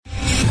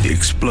The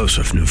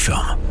explosive new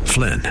film,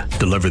 Flynn,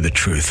 deliver the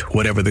truth,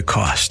 whatever the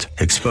cost,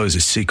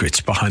 exposes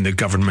secrets behind the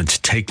government's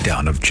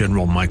takedown of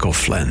General Michael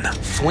Flynn.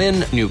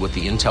 Flynn knew what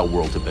the intel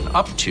world had been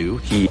up to.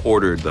 He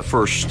ordered the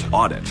first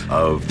audit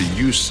of the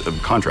use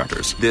of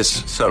contractors.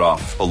 This set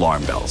off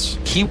alarm bells.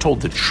 He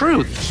told the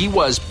truth. He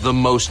was the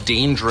most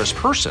dangerous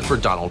person for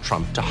Donald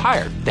Trump to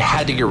hire. They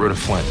had to get rid of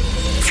Flynn.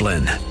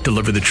 Flynn,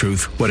 deliver the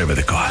truth, whatever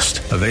the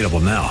cost. Available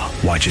now.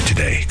 Watch it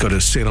today. Go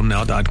to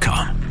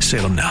salemnow.com.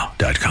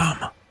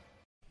 salemnow.com.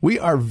 We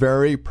are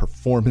very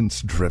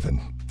performance-driven.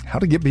 How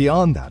to get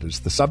beyond that is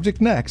the subject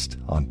next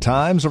on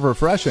Times of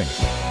Refreshing.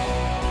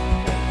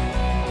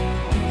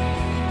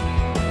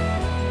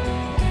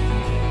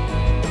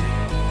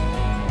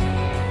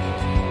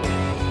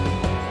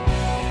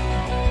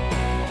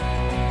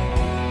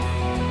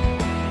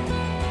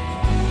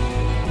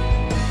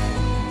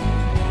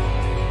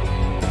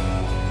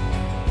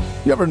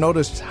 You ever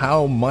noticed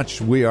how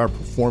much we are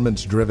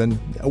performance-driven?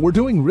 We're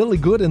doing really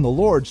good in the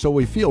Lord, so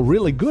we feel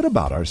really good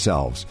about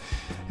ourselves.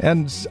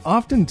 And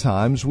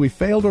oftentimes, we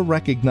fail to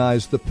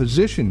recognize the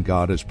position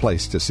God has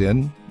placed us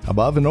in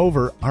above and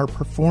over our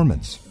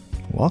performance.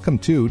 Welcome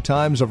to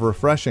Times of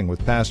Refreshing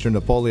with Pastor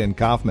Napoleon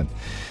Kaufman.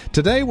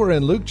 Today, we're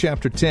in Luke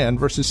chapter 10,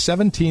 verses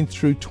 17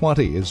 through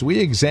 20, as we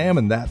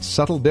examine that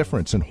subtle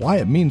difference and why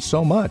it means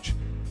so much.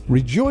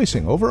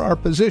 Rejoicing over our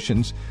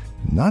positions,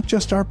 not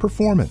just our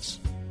performance.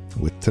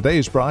 With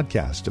today's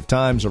broadcast of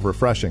Times of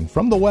Refreshing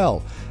from The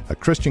Well, a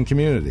Christian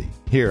community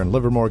here in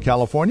Livermore,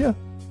 California,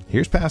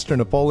 here's Pastor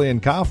Napoleon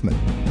Kaufman.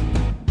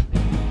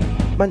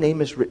 My name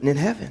is written in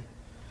heaven.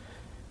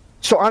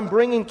 So I'm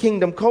bringing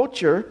kingdom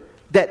culture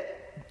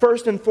that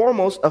first and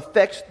foremost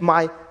affects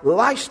my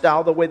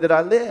lifestyle, the way that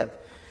I live.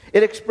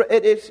 It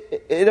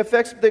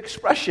affects the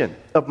expression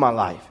of my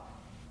life.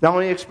 Not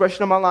only the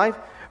expression of my life,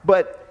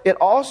 but it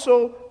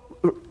also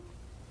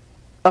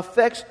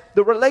affects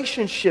the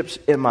relationships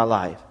in my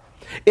life.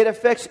 It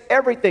affects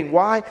everything.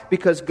 Why?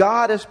 Because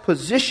God has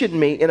positioned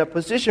me in a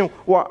position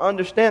where I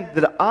understand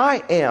that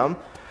I am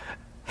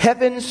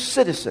heaven's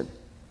citizen.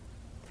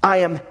 I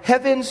am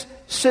heaven's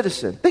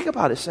citizen. Think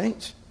about it,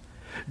 saints.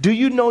 Do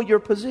you know your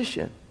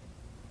position?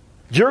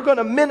 You're going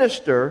to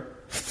minister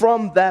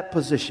from that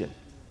position.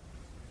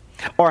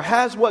 Or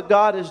has what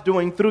God is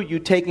doing through you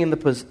taken the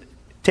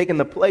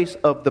place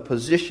of the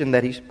position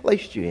that He's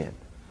placed you in?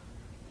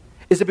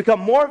 Is it become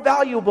more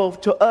valuable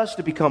to us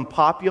to become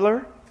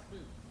popular,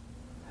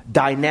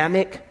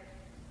 dynamic,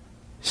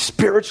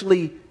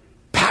 spiritually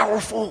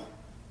powerful,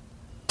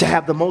 to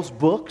have the most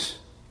books,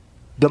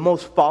 the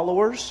most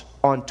followers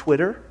on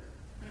Twitter,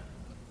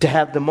 to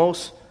have the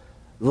most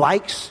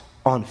likes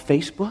on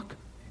Facebook?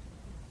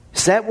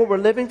 Is that what we're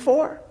living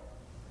for?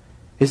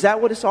 Is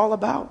that what it's all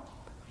about?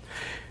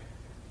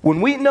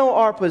 When we know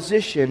our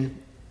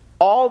position,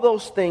 all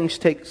those things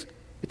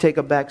take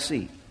a back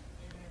seat.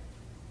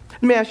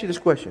 Let me ask you this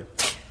question.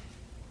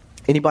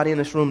 Anybody in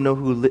this room know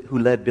who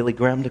led Billy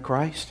Graham to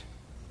Christ?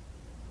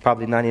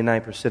 Probably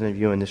 99% of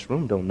you in this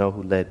room don't know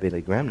who led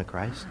Billy Graham to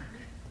Christ.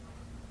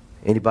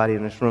 Anybody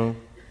in this room?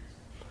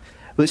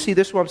 Well, see,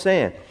 this is what I'm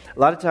saying. A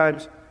lot of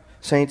times,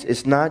 saints,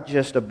 it's not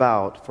just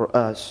about for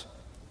us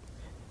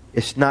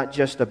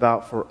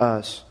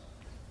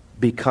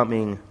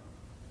becoming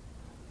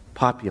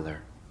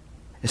popular.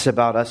 It's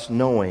about us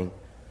knowing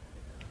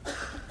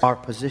our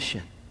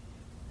position.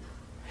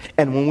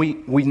 And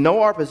when we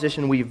know our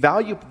position, we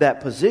value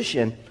that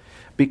position,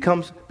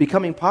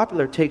 becoming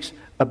popular takes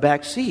a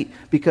back seat.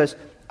 Because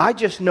I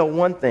just know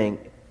one thing.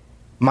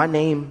 My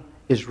name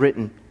is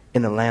written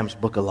in the Lamb's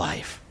Book of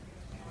Life.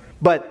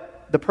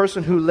 But the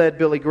person who led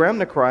Billy Graham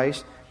to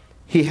Christ,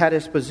 he had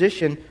his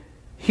position.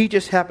 He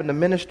just happened to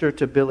minister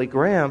to Billy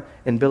Graham.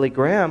 And Billy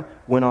Graham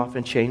went off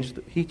and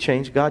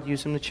changed. God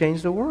used him to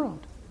change the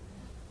world.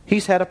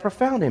 He's had a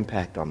profound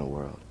impact on the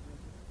world.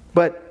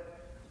 But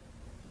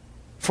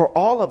for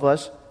all of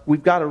us,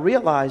 we've got to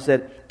realize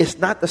that it's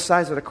not the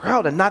size of the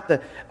crowd and not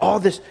all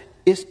this.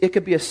 It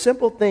could be a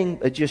simple thing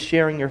of just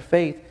sharing your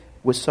faith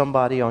with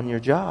somebody on your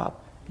job.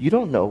 You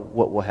don't know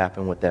what will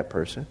happen with that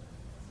person.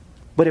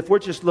 But if we're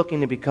just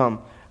looking to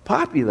become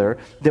popular,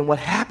 then what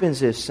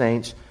happens is,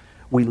 saints,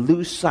 we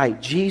lose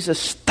sight. Jesus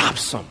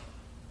stops them.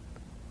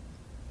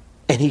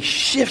 And He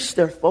shifts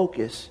their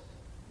focus.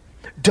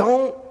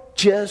 Don't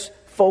just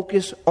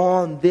focus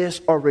on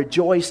this or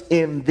rejoice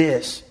in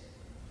this.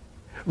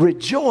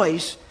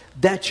 Rejoice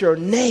that your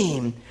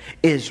name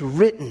is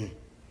written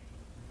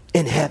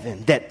in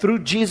heaven. That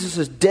through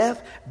Jesus'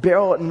 death,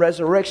 burial, and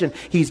resurrection,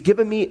 He's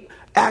given me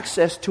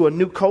access to a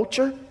new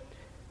culture,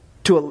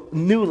 to a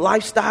new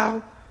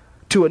lifestyle,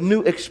 to a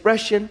new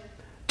expression,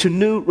 to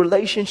new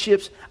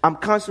relationships. I'm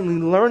constantly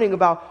learning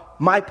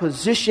about my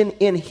position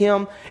in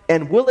Him.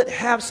 And will it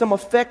have some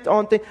effect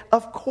on things?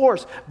 Of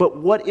course. But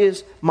what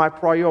is my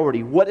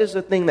priority? What is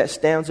the thing that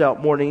stands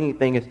out more than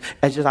anything?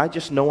 I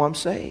just know I'm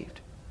saved.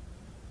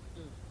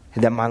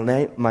 And that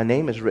my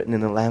name is written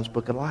in the Lamb's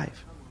Book of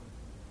Life.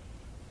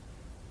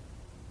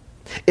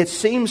 It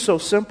seems so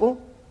simple,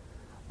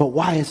 but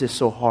why is it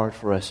so hard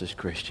for us as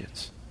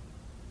Christians?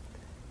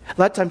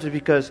 A lot of times it's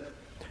because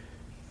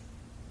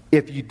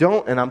if you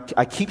don't, and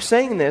I keep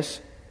saying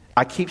this,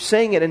 I keep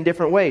saying it in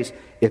different ways.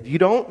 If you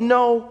don't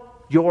know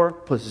your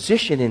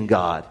position in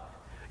God,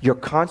 you'll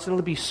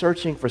constantly be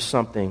searching for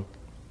something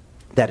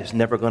that is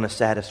never going to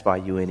satisfy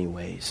you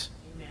anyways.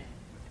 Amen.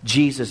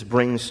 Jesus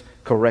brings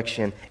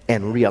correction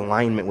and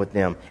realignment with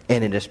them,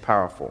 and it is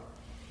powerful.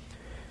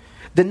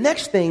 The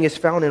next thing is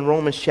found in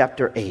Romans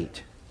chapter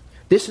 8.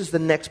 This is the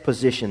next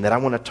position that I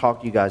want to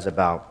talk to you guys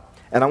about,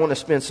 and I want to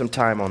spend some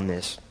time on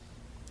this.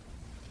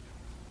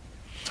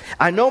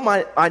 I know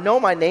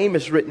my name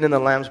is written in the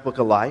Lamb's Book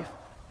of Life.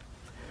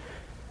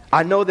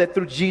 I know that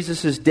through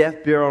Jesus'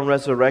 death, burial, and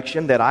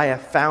resurrection that I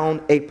have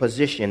found a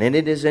position, and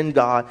it is in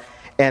God,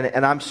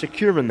 and I'm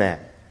secure in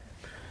that.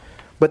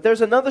 But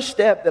there's another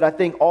step that I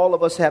think all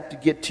of us have to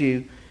get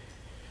to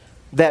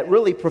that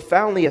really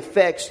profoundly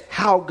affects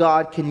how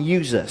God can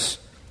use us.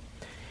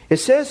 It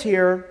says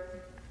here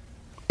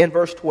in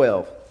verse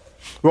 12,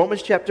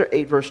 Romans chapter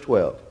 8, verse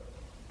 12.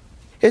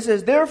 It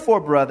says, "Therefore,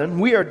 brethren,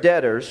 we are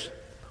debtors,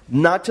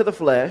 not to the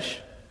flesh,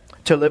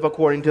 to live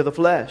according to the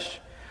flesh.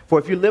 For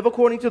if you live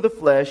according to the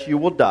flesh, you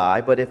will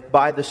die. But if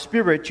by the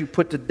Spirit you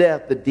put to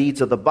death the deeds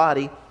of the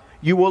body,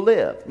 you will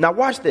live." Now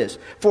watch this.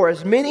 "For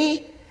as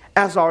many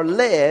as are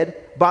led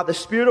by the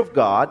Spirit of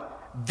God,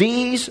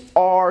 these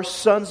are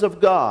sons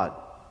of God.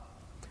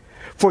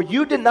 For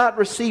you did not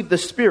receive the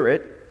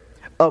spirit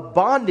of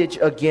bondage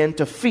again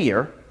to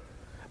fear,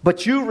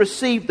 but you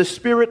received the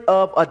spirit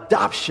of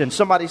adoption."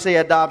 Somebody say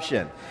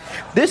adoption.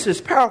 This is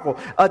powerful.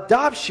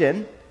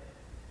 Adoption,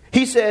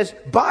 he says,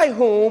 "by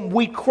whom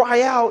we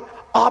cry out,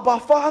 Abba,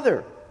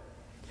 Father."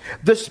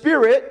 The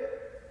Spirit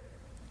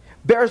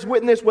bears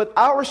witness with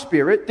our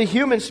spirit, the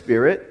human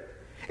spirit.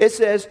 It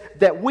says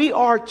that we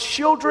are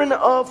children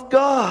of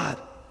God.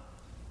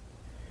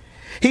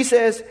 He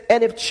says,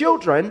 and if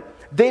children,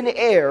 then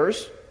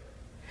heirs.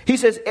 He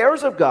says,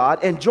 heirs of God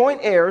and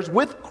joint heirs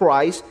with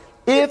Christ,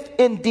 if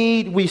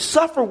indeed we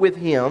suffer with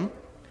him,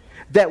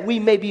 that we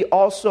may be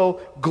also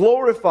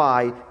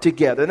glorified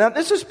together. Now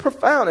this is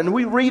profound, and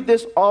we read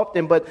this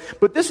often, but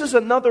this is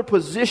another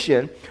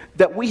position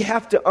that we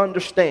have to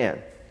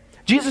understand.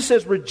 Jesus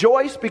says,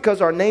 rejoice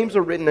because our names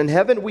are written in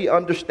heaven. We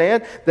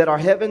understand that our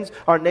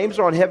names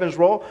are on heaven's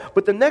roll.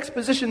 But the next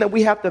position that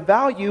we have to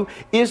value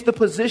is the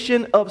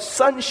position of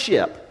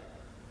sonship.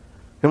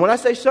 And when I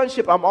say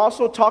sonship, I'm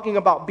also talking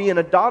about being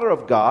a daughter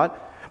of God.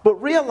 But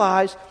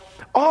realize,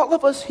 all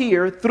of us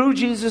here, through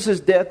Jesus'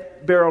 death,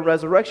 burial, and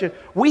resurrection,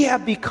 we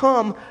have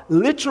become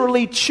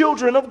literally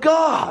children of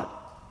God.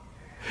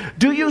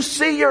 Do you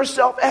see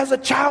yourself as a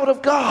child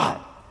of God?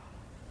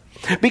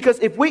 Because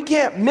if we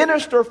can't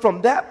minister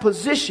from that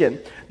position,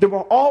 then we're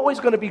always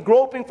going to be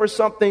groping for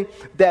something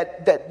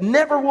that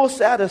never will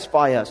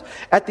satisfy us.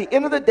 At the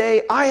end of the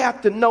day, I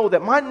have to know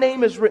that my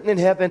name is written in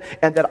heaven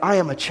and that I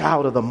am a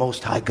child of the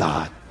Most High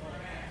God.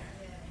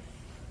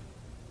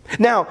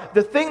 Now,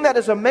 the thing that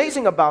is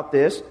amazing about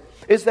this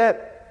is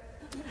that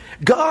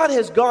God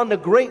has gone to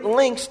great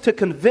lengths to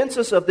convince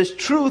us of this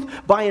truth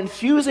by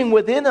infusing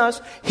within us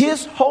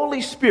His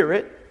Holy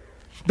Spirit.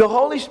 The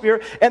Holy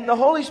Spirit, and the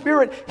Holy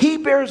Spirit, He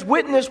bears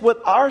witness with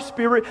our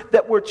spirit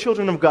that we're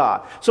children of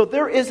God. So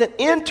there is an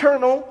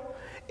internal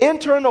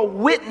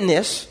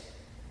witness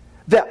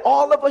that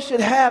all of us should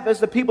have as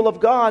the people of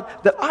God,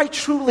 that I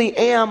truly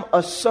am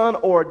a son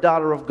or a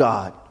daughter of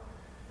God.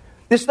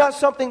 It's not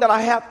something that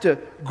I have to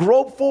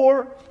grope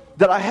for,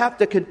 that I have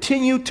to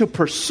continue to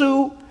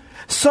pursue.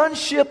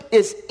 Sonship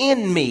is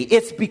in me.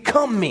 It's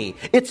become me.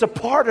 It's a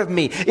part of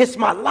me. It's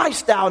my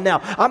lifestyle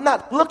now. I'm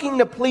not looking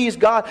to please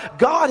God.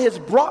 God has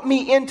brought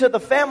me into the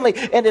family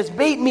and has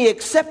made me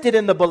accepted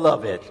in the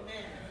beloved.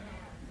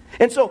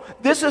 And so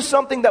this is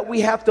something that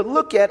we have to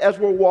look at as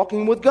we're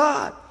walking with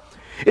God.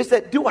 Is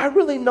that, do I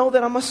really know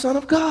that I'm a son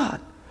of God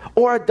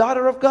or a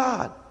daughter of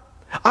God?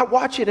 I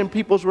watch it in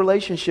people's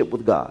relationship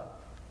with God.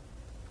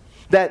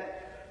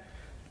 That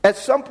at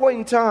some point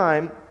in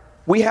time,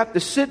 we have to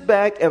sit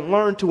back and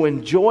learn to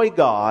enjoy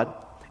God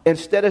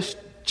instead of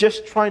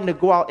just trying to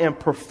go out and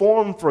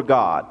perform for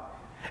God.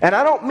 And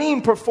I don't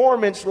mean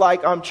performance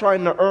like I'm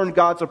trying to earn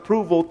God's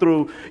approval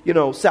through,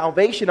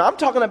 salvation. I'm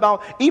talking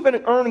about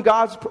even earn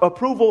God's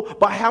approval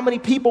by how many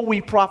people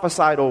we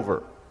prophesied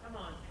over.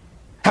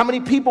 How many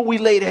people we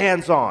laid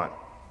hands on.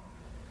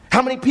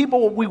 How many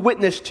people we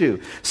witnessed to.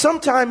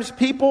 Sometimes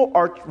people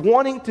are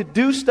wanting to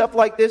do stuff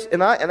like this,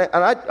 and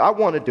I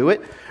want to do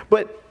it,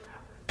 but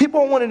people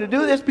are wanting to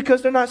do this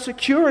because they're not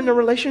secure in their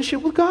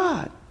relationship with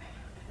God.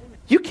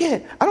 You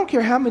can't. I don't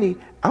care how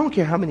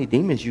many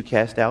demons you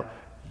cast out.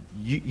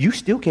 You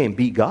still can't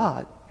beat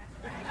God.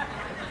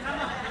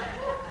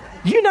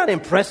 You're not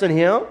impressing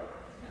Him.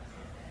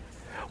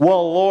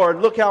 Well,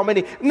 Lord, look how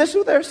many. And this is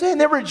what they're saying.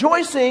 They're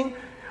rejoicing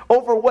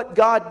over what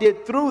God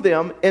did through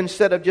them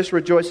instead of just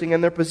rejoicing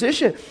in their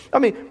position. I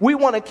mean, we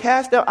want to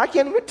cast out. I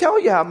can't even tell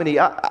you how many.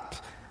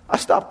 I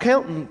stopped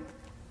counting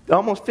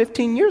almost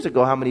 15 years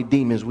ago how many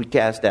demons we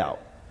cast out.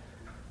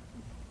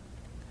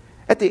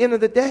 At the end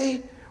of the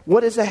day,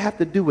 what does that have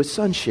to do with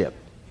sonship?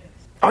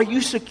 Are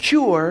you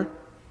secure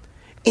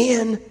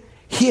in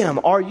Him?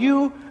 Are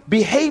you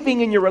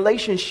behaving in your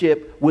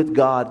relationship with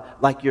God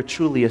like you're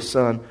truly a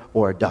son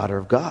or a daughter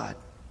of God?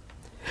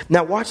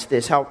 Now watch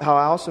this, how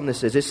awesome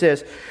this is. It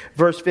says,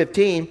 verse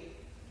 15,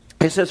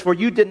 it says, for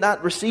you did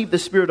not receive the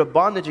spirit of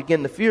bondage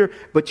again to fear,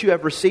 but you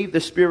have received the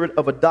spirit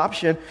of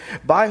adoption,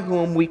 by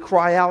whom we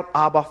cry out,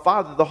 Abba,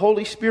 Father. The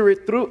Holy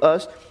Spirit, through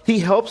us, He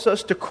helps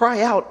us to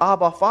cry out,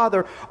 Abba,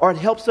 Father, or it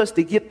helps us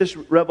to get this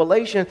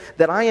revelation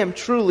that I am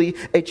truly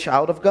a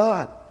child of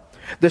God.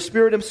 The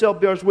Spirit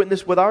Himself bears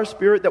witness with our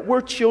spirit that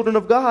we're children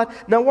of God.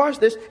 Now watch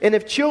this. And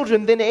if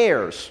children, then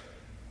heirs.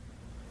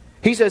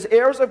 He says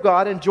heirs of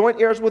God and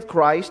joint heirs with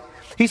Christ.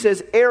 He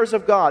says heirs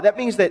of God. That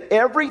means that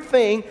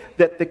everything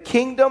that the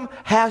kingdom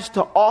has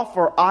to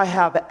offer, I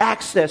have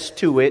access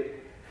to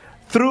it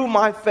through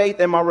my faith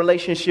and my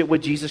relationship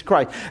with Jesus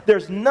Christ.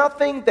 There's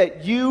nothing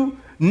that you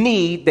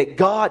need that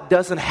God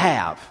doesn't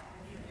have.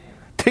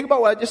 Think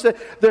about what I just said.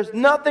 There's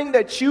nothing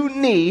that you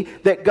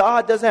need that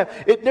God doesn't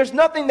have. There's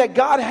nothing that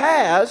God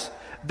has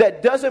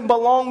that doesn't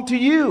belong to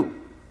you.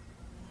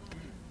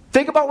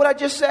 Think about what I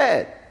just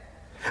said.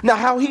 Now,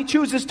 how He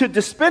chooses to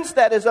dispense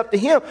that is up to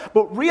Him.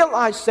 But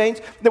realize,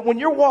 saints, that when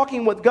you're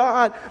walking with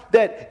God,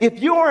 that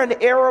if you are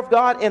an heir of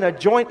God and a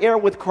joint heir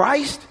with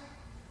Christ,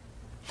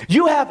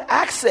 you have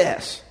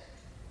access.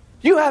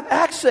 You have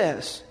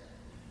access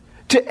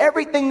to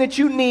everything that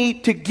you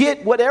need to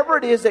get whatever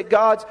it is that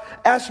God's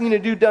asking you to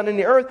do done in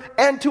the earth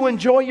and to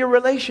enjoy your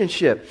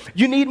relationship.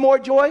 You need more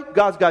joy?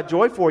 God's got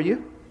joy for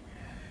you.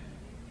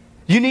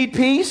 You need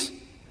peace?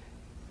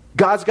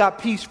 God's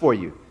got peace for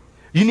you.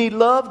 You need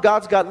love?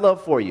 God's got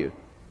love for you.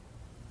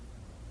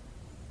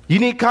 You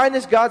need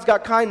kindness? God's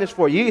got kindness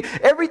for you.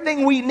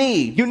 Everything we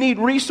need. You need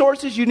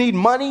resources, you need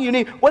money, you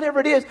need whatever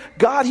it is.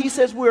 God, He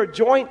says we're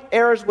joint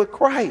heirs with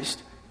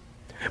Christ.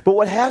 But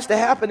what has to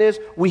happen is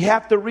we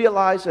have to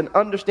realize and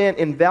understand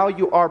and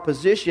value our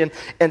position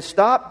and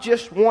stop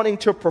just wanting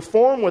to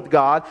perform with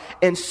God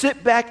and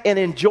sit back and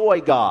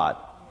enjoy God.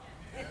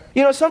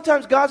 You know,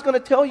 sometimes God's going to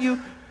tell you,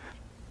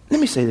 let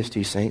me say this to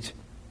you, saints.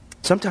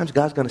 Sometimes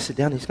God's going to sit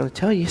down and He's going to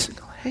tell you,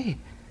 hey,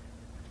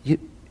 you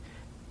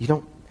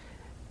don't,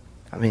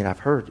 I mean,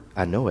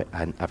 I know it.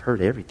 I've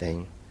heard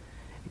everything.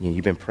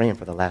 You've been praying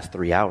for the last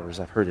 3 hours.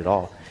 I've heard it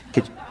all.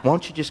 Why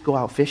don't you just go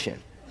out fishing?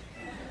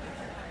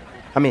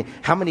 I mean,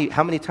 how many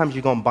times are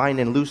you going to bind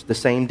and loose the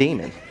same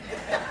demon?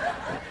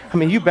 I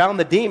mean, you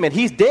bound the demon.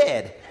 He's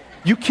dead.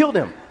 You killed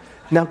him.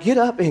 Now get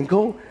up and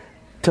go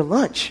to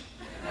lunch.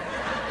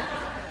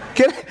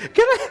 Can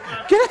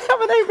I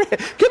have an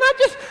amen?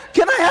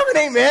 Can I have an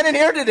amen in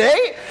here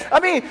today? I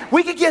mean,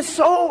 we could get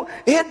so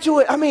into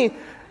it. I mean,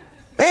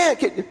 man,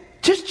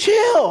 just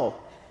chill.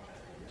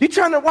 You're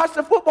trying to watch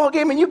the football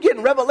game and you're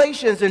getting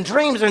revelations and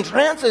dreams and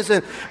trances.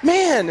 And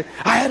man,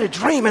 I had a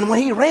dream, and when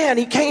he ran,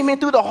 he came in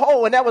through the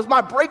hole, and that was my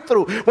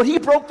breakthrough. When he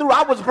broke through,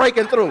 I was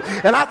breaking through.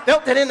 And I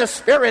felt it in the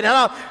spirit.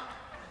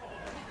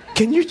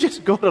 Can you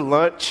just go to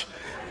lunch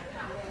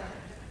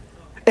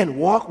and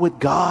walk with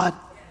God?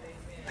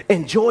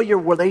 Enjoy your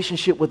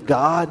relationship with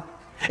God.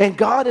 And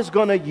God is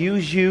going to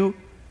use you.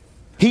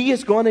 He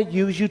is going to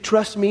use you.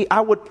 Trust me.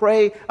 I would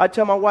pray. I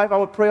tell my wife, I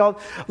would pray all,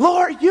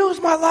 Lord,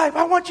 use my life.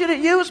 I want you to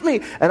use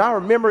me. And I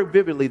remember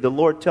vividly the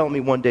Lord telling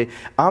me one day,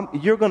 I'm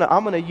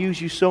going to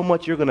use you so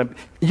much. You're going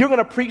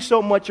to preach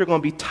so much. You're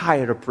going to be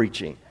tired of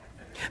preaching.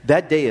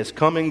 That day is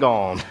come and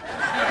gone.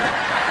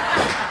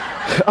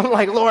 I'm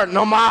like, Lord,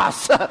 no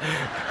mas.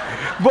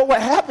 But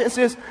what happens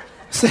is,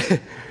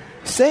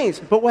 saints,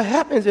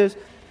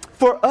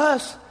 for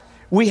us,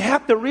 we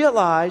have to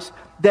realize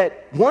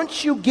that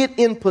once you get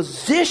in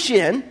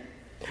position,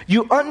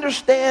 you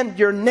understand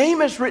your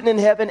name is written in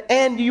heaven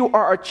and you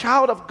are a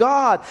child of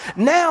God.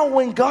 Now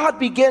when God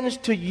begins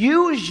to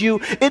use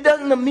you, it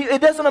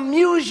doesn't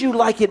amuse you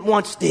like it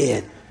once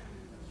did.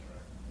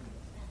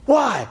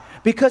 Why?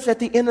 Because at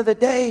the end of the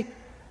day,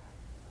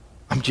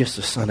 I'm just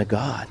a son of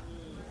God.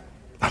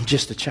 I'm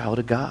just a child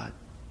of God.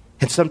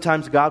 And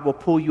sometimes God will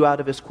pull you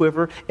out of His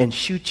quiver and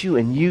shoot you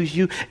and use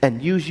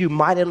you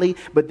mightily.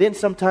 But then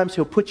sometimes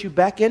He'll put you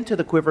back into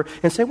the quiver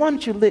and say, why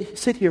don't you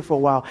sit here for a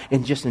while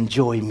and just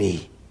enjoy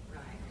me?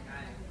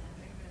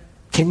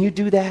 Can you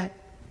do that?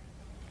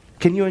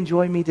 Can you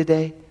enjoy me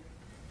today?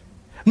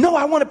 No,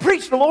 I want to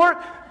preach the Lord.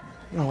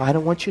 No, I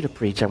don't want you to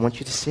preach. I want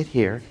you to sit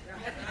here.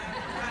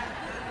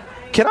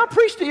 Can I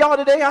preach to y'all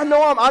today? I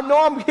know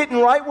I'm hitting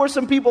right where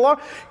some people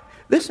are.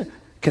 Listen,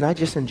 can I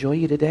just enjoy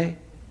you today?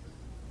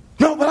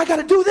 No, but I got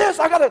to do this.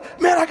 I got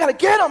to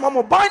get him. I'm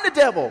going to bind the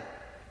devil.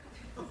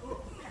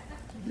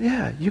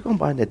 Yeah, you're going to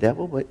bind the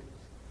devil, but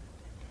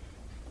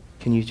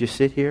can you just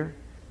sit here,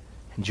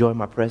 enjoy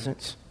my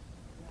presence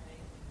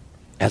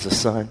as a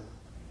son?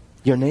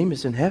 Your name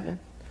is in heaven.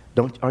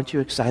 Aren't you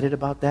excited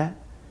about that?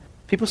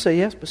 People say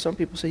yes, but some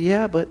people say,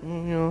 yeah, but,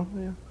 yeah.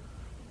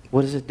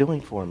 What is it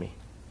doing for me?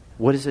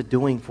 What is it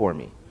doing for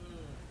me?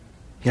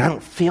 I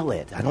don't feel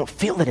it. I don't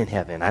feel it in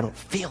heaven. I don't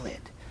feel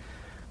it.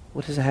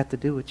 What does it have to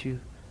do with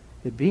you?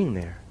 It being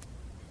there.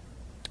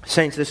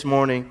 Saints, this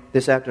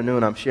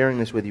afternoon, I'm sharing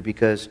this with you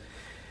because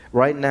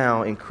right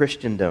now in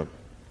Christendom,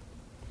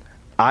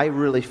 I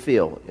really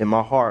feel in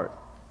my heart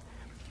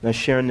I was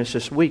sharing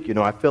this week.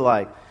 I feel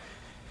like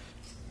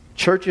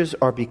churches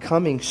are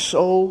becoming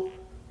so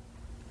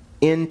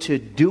into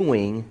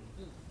doing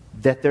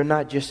that they're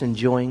not just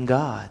enjoying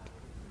God,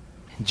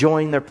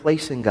 enjoying their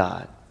place in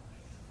God,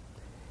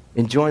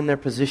 enjoying their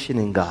position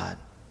in God,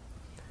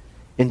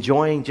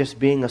 enjoying just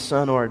being a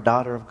son or a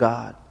daughter of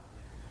God.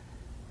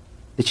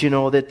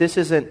 That this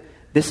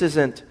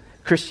isn't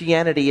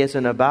Christianity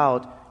isn't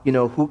about,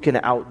 who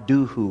can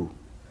outdo who.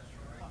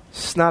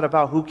 It's not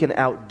about who can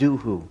outdo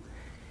who.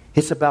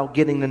 It's about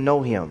getting to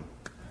know Him,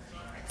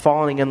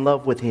 falling in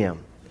love with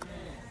Him,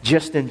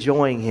 just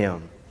enjoying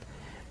Him.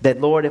 That,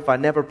 Lord, if I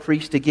never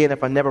preached again,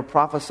 if I never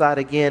prophesied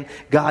again,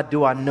 God,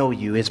 do I know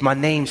you? Is my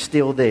name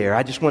still there?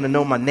 I just want to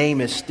know my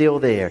name is still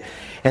there.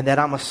 And that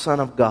I'm a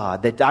son of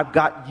God. That I've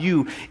got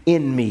you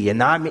in me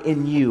and I'm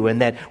in you.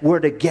 And that we're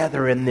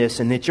together in this.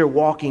 And that you're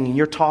walking and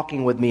you're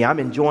talking with me. I'm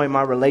enjoying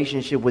my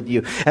relationship with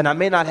you. And I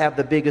may not have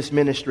the biggest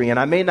ministry. And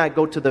I may not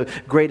go to the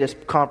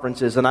greatest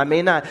conferences. And I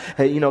may not,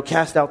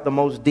 cast out the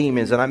most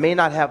demons. And I may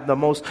not have the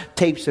most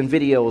tapes and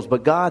videos.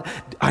 But God,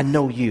 I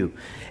know you.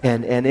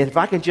 And if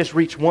I can just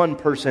reach one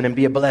person and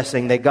be a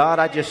blessing, that God,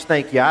 I just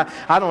thank you.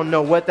 I don't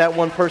know what that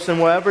one person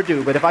will ever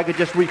do, but if I could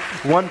just reach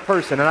one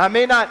person, and I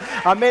may not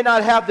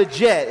have the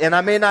jet, and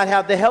I may not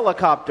have the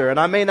helicopter, and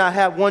I may not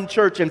have one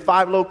church in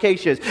 5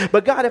 locations,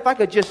 but God, if I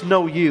could just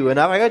know you, and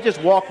if I could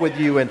just walk with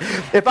you, and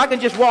if I can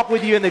just walk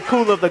with you in the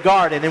cool of the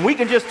garden, and we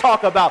can just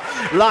talk about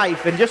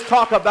life, and just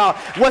talk about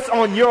what's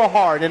on your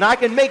heart, and I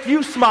can make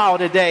you smile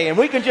today, and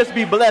we can just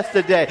be blessed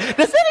today.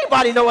 Does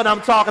anybody know what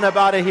I'm talking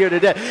about in here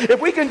today?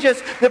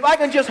 If I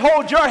can just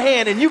hold your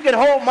hand and you can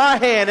hold my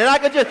hand, and I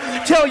can just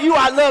tell you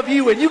I love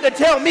you and you can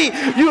tell me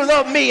you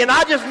love me, and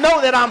I just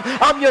know that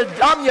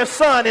I'm your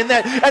son, and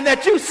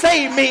that you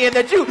saved me, and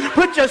that you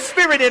put your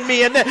spirit in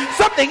me, and that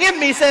something in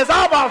me says,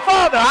 Abba,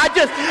 Father, I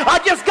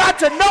just got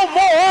to know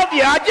more of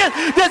you.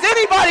 Does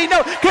anybody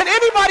know? Can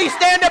anybody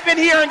stand up in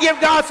here and give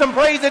God some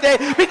praise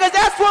today? Because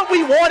that's what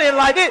we want in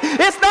life.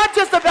 It's not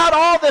just about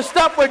all the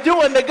stuff we're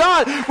doing to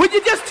God. Would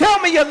you just tell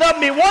me you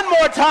love me one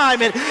more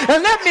time and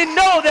let me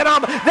know that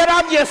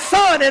I'm your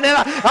son, and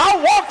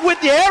I'll walk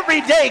with you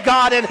every day,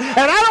 God, and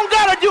I don't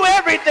got to do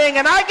everything,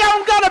 and I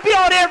don't got to be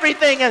on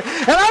everything, and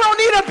I don't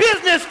need a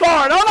business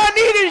card. All I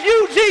need is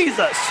you,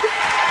 Jesus.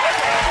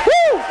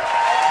 Woo!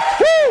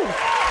 Woo!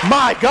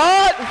 My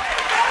God!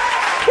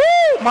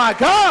 Woo! My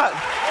God!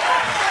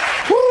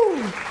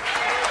 Woo!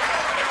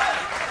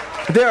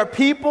 There are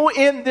people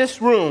in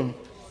this room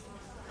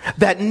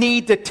that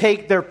need to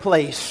take their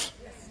place.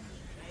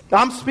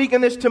 I'm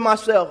speaking this to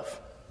myself.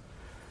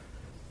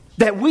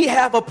 That we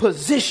have a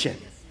position,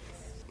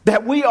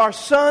 that we are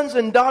sons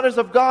and daughters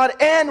of God,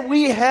 and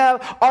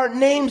our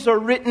names are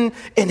written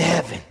in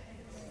heaven.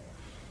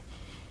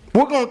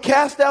 We're going to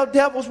cast out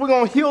devils. We're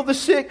going to heal the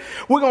sick.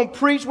 We're going to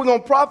preach. We're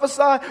going to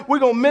prophesy. We're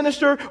going to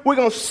minister. We're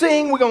going to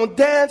sing. We're going to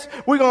dance.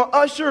 We're going to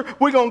usher.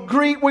 We're going to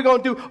greet. We're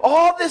going to do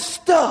all this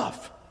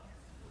stuff.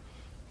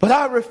 But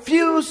I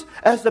refuse,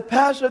 as the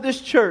pastor of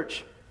this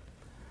church,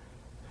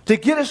 to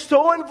get us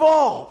so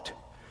involved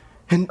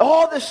and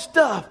all this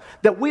stuff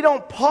that we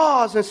don't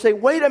pause and say,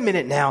 wait a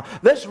minute now,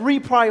 let's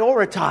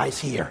reprioritize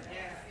here.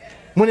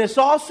 When it's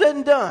all said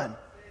and done,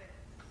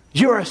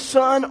 you're a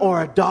son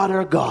or a daughter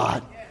of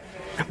God.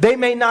 They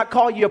may not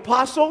call you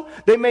apostle.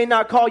 They may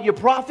not call you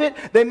prophet.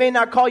 They may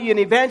not call you an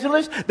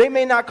evangelist. They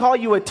may not call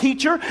you a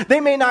teacher. They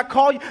may not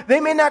call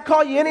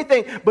you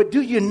anything. But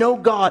do you know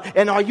God?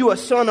 And are you a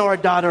son or a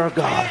daughter of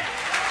God?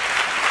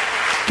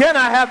 Can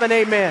I have an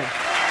amen?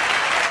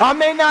 I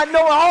may not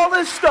know all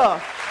this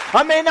stuff.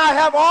 I may not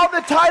have all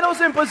the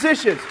titles and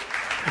positions,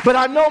 but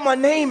I know my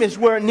name is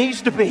where it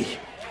needs to be.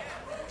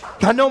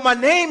 I know my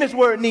name is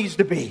where it needs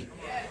to be.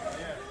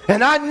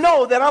 And I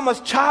know that I'm a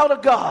child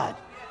of God.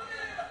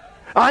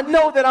 I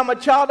know that I'm a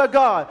child of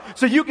God.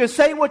 So you can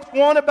say what you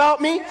want about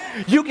me.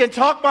 You can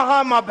talk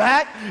behind my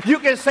back. You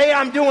can say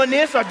I'm doing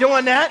this or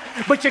doing that.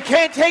 But you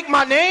can't take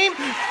my name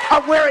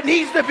where it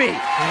needs to be.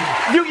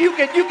 You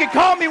can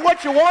call me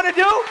what you want to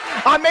do.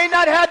 I may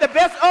not have the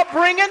best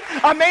upbringing.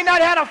 I may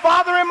not have a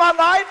father in my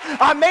life.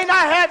 I may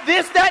not have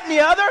this, that, and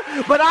the other.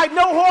 But I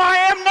know who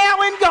I am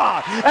now in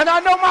God. And I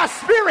know my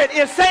spirit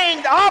is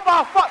saying,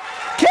 Abba,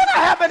 can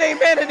I have an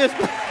amen in this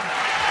place?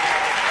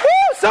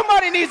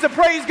 Somebody needs to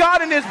praise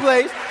God in this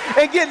place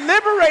and get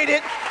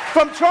liberated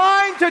from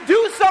trying to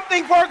do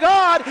something for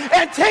God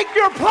and take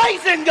your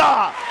place in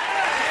God.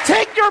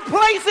 Take your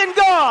place in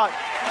God.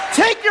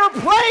 Take your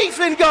place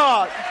in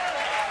God.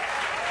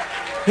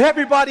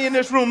 Everybody in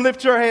this room,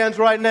 lift your hands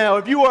right now.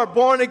 If you are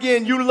born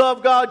again, you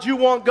love God, you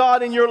want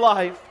God in your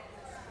life.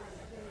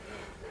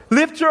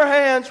 Lift your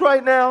hands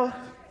right now.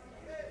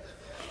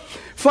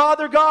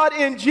 Father God,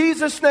 in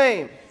Jesus'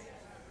 name,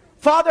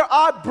 Father,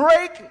 I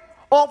break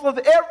off of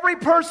every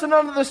person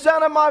under the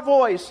sound of my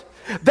voice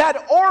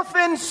that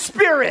orphan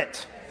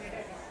spirit.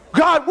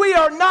 God, we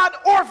are not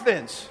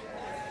orphans.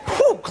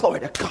 Whew, glory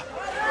to God.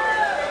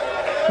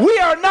 We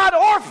are not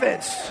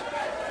orphans.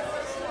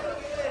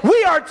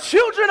 We are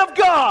children of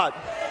God.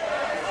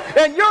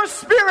 And your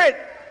spirit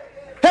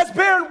has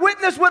borne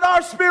witness with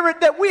our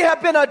spirit that we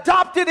have been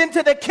adopted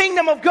into the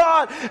kingdom of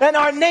God and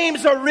our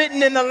names are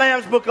written in the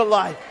Lamb's Book of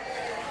Life.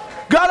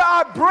 God,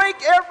 I break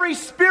every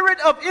spirit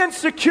of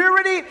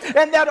insecurity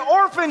and that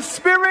orphan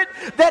spirit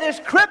that has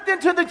crept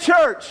into the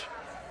church.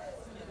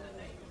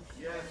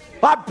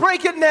 I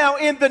break it now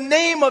in the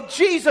name of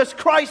Jesus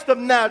Christ of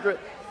Nazareth.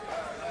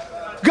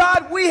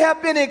 God, we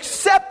have been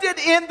accepted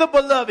in the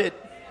beloved.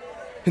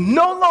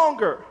 No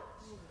longer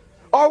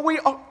are we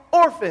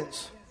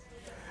orphans.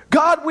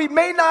 God, we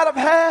may not have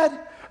had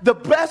the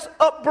best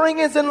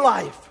upbringings in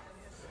life.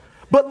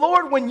 But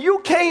Lord, when you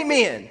came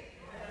in,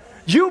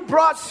 you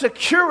brought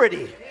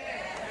security.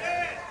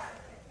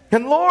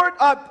 And Lord,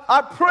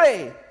 I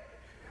pray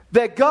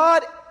that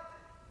God,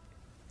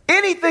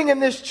 anything in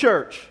this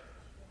church,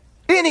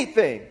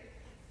 anything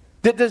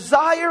that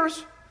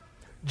desires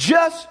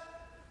just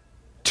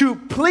to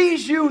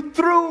please you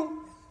through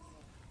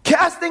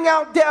casting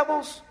out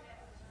devils,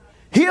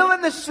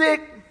 healing the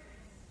sick,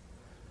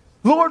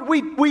 Lord,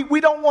 we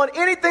don't want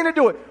anything to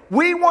do it.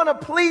 We want to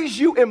please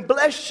you and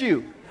bless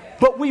you.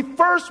 But we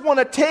first want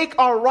to take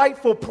our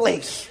rightful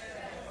place.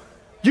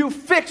 You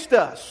fixed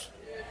us.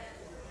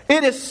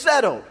 It is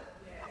settled.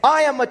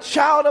 I am a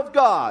child of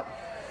God.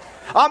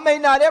 I may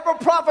not ever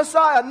prophesy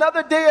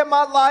another day in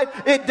my life.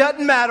 It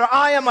doesn't matter.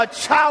 I am a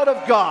child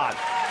of God.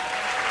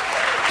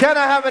 Can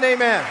I have an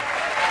amen?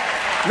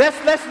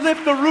 Let's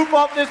lift the roof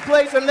off this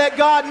place and let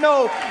God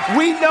know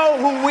we know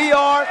who we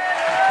are.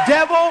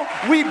 Devil,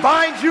 we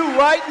bind you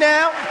right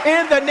now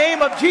in the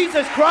name of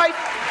Jesus Christ.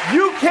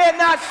 You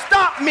cannot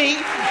stop me.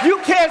 You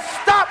can't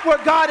stop where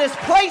God has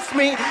placed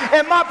me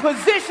and my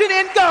position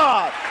in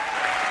God.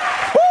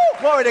 Woo,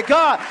 glory to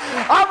God.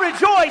 I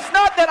rejoice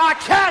not that I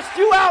cast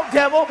you out,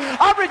 devil.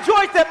 I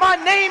rejoice that my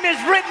name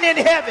is written in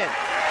heaven.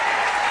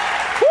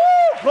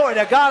 Woo, glory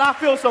to God. I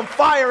feel some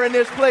fire in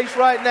this place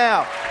right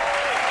now.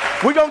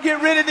 We're going to get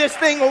rid of this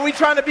thing when we're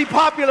trying to be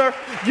popular.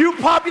 You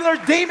popular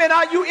demon,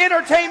 you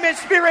entertainment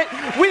spirit.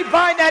 We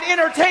bind that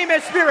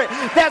entertainment spirit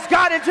that's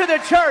got into the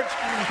church.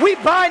 We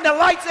bind the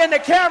lights and the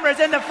cameras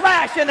and the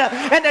flash and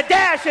the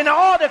dash and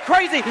all the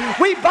crazy.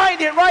 We bind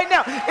it right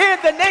now in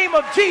the name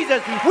of Jesus.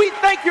 We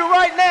thank you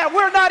right now.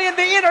 We're not in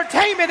the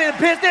entertainment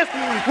business.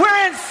 We're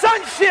in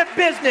sonship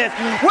business.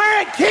 We're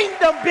in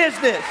kingdom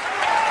business.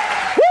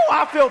 Woo,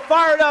 I feel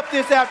fired up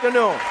this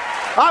afternoon.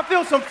 I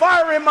feel some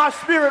fire in my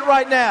spirit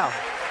right now.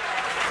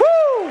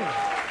 Woo!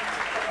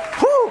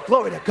 Woo!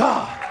 Glory to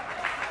God.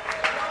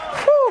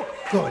 Woo!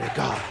 Glory to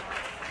God.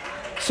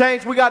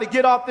 Saints, we got to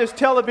get off this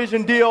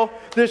television deal,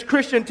 this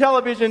Christian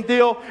television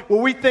deal,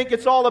 where we think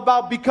it's all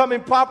about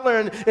becoming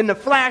popular and the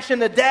flash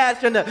and the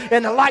dash and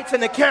the lights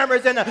and the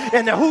cameras and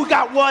the who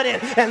got what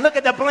and look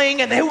at the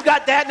bling and who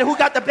got that and who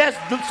got the best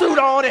suit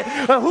on and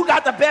who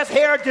got the best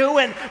hairdo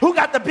and who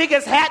got the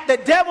biggest hat. The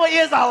devil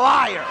is a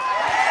liar.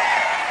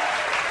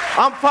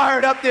 I'm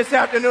fired up this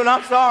afternoon.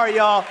 I'm sorry,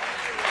 y'all.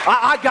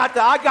 I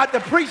got to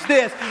preach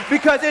this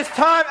because it's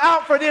time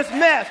out for this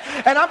mess.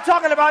 And I'm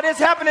talking about this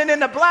happening in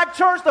the black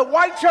church, the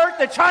white church,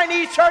 the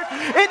Chinese church.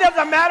 It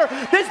doesn't matter.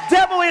 This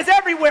devil is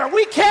everywhere.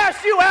 We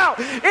cast you out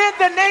in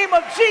the name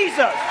of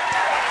Jesus.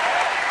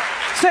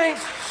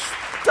 Saints,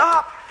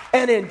 stop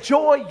and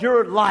enjoy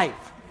your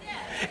life.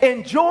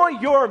 Enjoy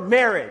your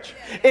marriage.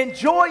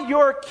 Enjoy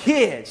your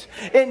kids.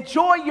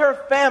 Enjoy your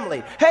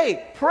family.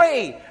 Hey,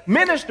 pray,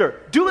 minister,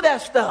 do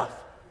that stuff.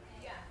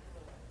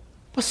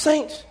 But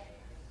saints,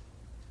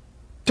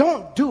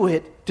 don't do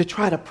it to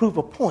try to prove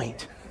a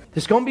point.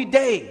 There's going to be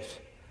days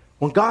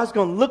when God's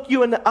going to look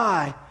you in the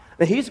eye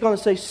and he's going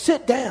to say,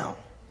 sit down.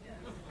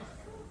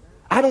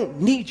 I don't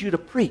need you to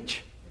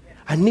preach.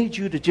 I need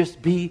you to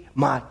just be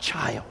my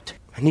child.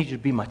 I need you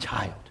to be my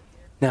child.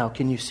 Now,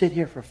 can you sit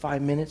here for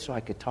 5 minutes so I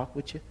could talk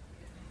with you?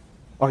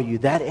 Are you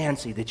that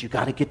antsy that you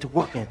got to get to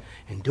work and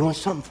doing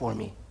something for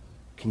me?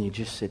 Can you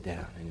just sit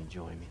down and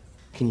enjoy me?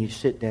 Can you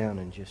sit down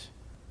and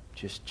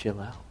just chill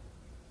out?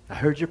 I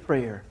heard your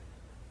prayer.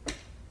 You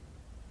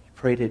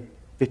prayed it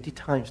 50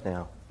 times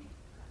now.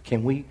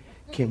 Can we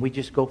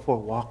just go for a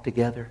walk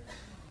together?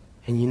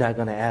 And you're not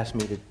going to ask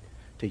me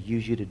to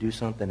use you to do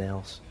something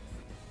else?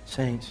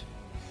 Saints,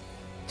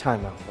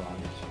 time out for all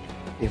this.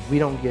 If we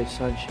don't get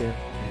sonship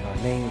and our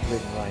names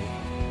written right,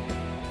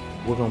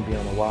 we're going to be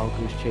on a wild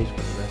goose chase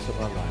for the rest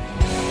of our life.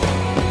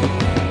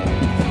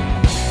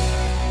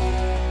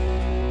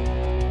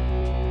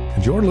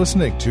 And you're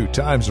listening to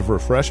Times of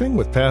Refreshing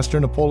with Pastor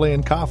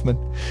Napoleon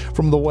Kaufman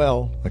from The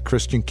Well, a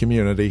Christian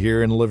community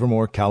here in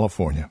Livermore,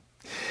 California.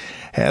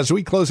 As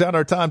we close out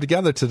our time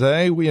together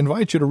today, we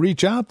invite you to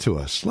reach out to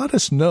us. Let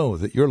us know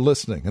that you're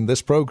listening and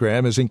this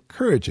program is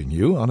encouraging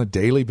you on a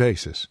daily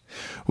basis.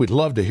 We'd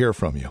love to hear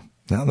from you.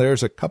 Now,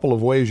 there's a couple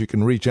of ways you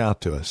can reach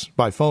out to us.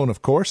 By phone,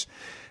 of course,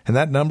 and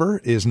that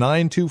number is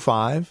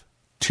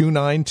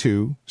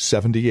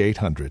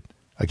 925-292-7800.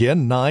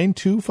 Again,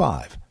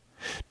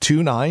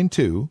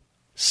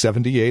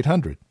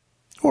 925-292-7800.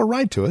 Or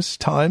write to us,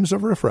 Times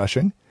of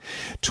Refreshing,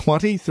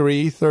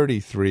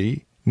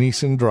 2333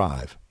 Neeson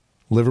Drive,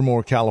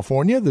 Livermore,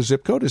 California. The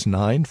zip code is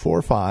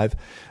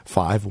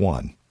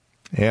 94551.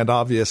 And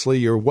obviously,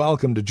 you're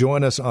welcome to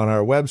join us on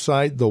our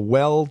website,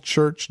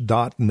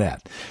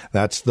 thewellchurch.net.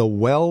 That's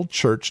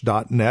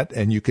thewellchurch.net,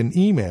 and you can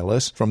email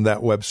us from that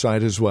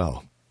website as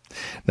well.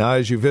 Now,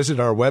 as you visit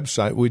our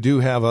website, we do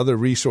have other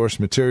resource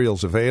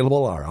materials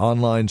available. Our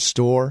online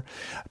store,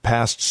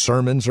 past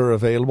sermons are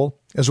available,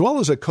 as well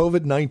as a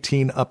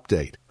COVID-19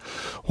 update.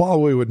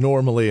 While we would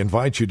normally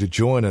invite you to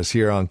join us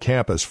here on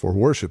campus for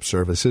worship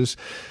services,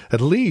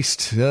 at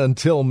least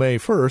until May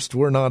 1st,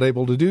 we're not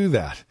able to do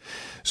that.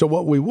 So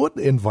what we would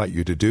invite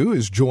you to do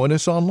is join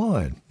us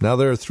online. Now,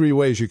 there are 3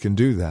 ways you can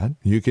do that.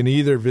 You can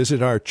either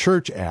visit our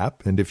church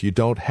app, and if you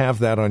don't have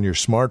that on your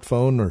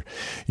smartphone or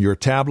your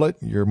tablet,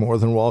 you're more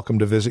than welcome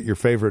to visit your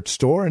favorite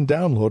store and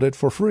download it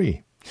for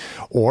free.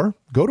 Or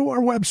go to our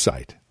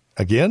website.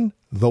 Again,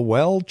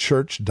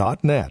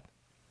 thewellchurch.net.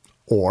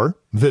 Or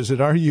visit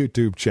our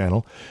YouTube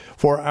channel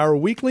for our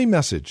weekly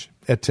message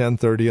at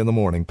 10:30 in the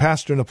morning.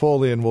 Pastor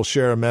Napoleon will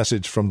share a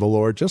message from the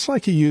Lord just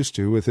like he used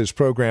to with his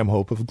program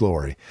Hope of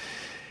Glory.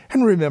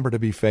 And remember to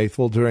be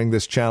faithful during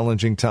this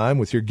challenging time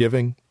with your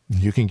giving.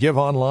 You can give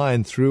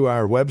online through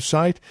our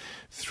website,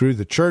 through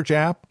the church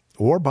app,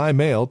 or by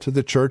mail to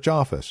the church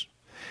office.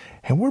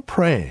 And we're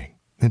praying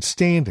and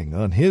standing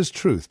on His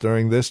truth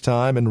during this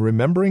time and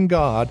remembering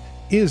God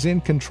is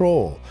in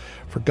control.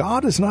 For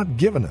God has not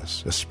given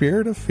us a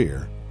spirit of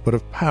fear, but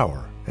of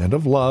power and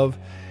of love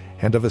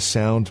and of a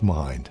sound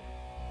mind.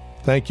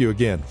 Thank you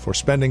again for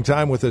spending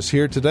time with us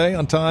here today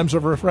on Times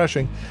of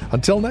Refreshing.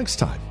 Until next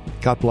time,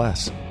 God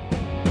bless.